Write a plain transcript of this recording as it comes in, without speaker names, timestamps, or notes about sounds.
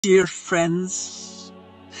Dear friends,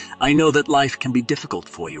 I know that life can be difficult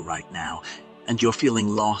for you right now, and you're feeling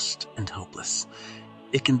lost and hopeless.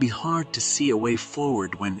 It can be hard to see a way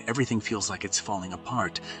forward when everything feels like it's falling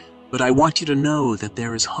apart, but I want you to know that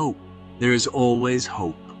there is hope. There is always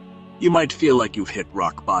hope. You might feel like you've hit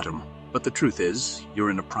rock bottom, but the truth is, you're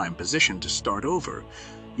in a prime position to start over.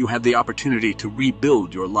 You have the opportunity to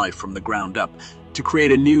rebuild your life from the ground up, to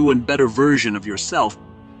create a new and better version of yourself.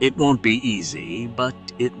 It won't be easy, but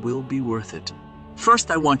it will be worth it. First,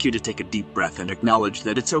 I want you to take a deep breath and acknowledge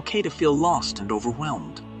that it's okay to feel lost and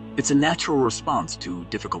overwhelmed. It's a natural response to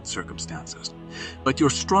difficult circumstances. But you're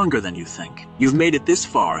stronger than you think. You've made it this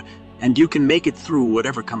far, and you can make it through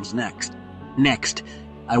whatever comes next. Next,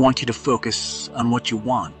 I want you to focus on what you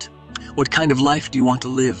want. What kind of life do you want to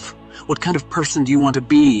live? What kind of person do you want to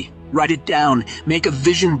be? Write it down. Make a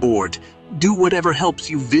vision board. Do whatever helps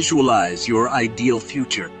you visualize your ideal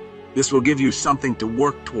future. This will give you something to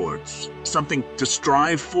work towards, something to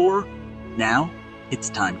strive for. Now, it's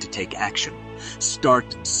time to take action.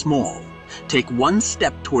 Start small. Take one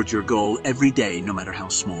step towards your goal every day, no matter how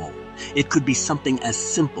small. It could be something as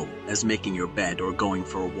simple as making your bed or going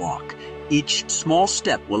for a walk. Each small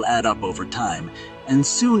step will add up over time, and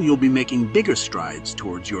soon you'll be making bigger strides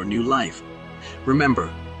towards your new life. Remember,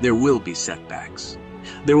 there will be setbacks.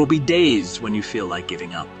 There will be days when you feel like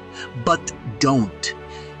giving up. But don't.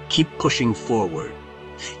 Keep pushing forward.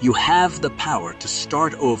 You have the power to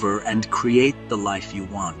start over and create the life you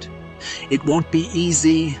want. It won't be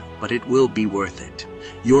easy, but it will be worth it.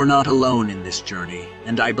 You're not alone in this journey,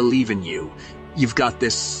 and I believe in you. You've got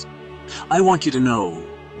this. I want you to know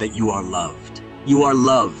that you are loved. You are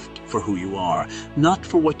loved for who you are, not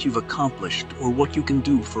for what you've accomplished or what you can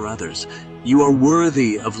do for others. You are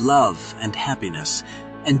worthy of love and happiness,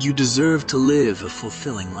 and you deserve to live a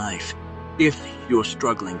fulfilling life. If you're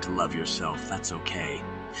struggling to love yourself, that's okay.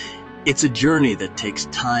 It's a journey that takes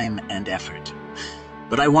time and effort.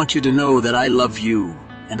 But I want you to know that I love you,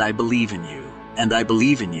 and I believe in you, and I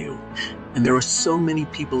believe in you. And there are so many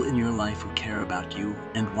people in your life who care about you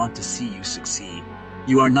and want to see you succeed.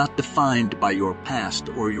 You are not defined by your past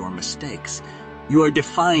or your mistakes. You are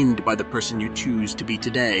defined by the person you choose to be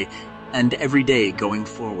today and every day going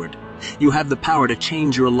forward. You have the power to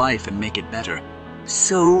change your life and make it better.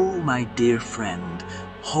 So, my dear friend,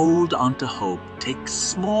 hold on to hope. Take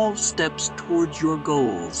small steps towards your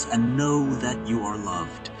goals and know that you are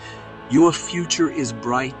loved. Your future is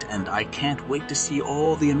bright, and I can't wait to see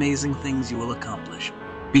all the amazing things you will accomplish.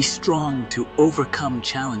 Be strong to overcome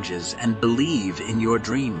challenges and believe in your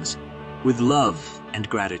dreams. With love and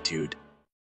gratitude.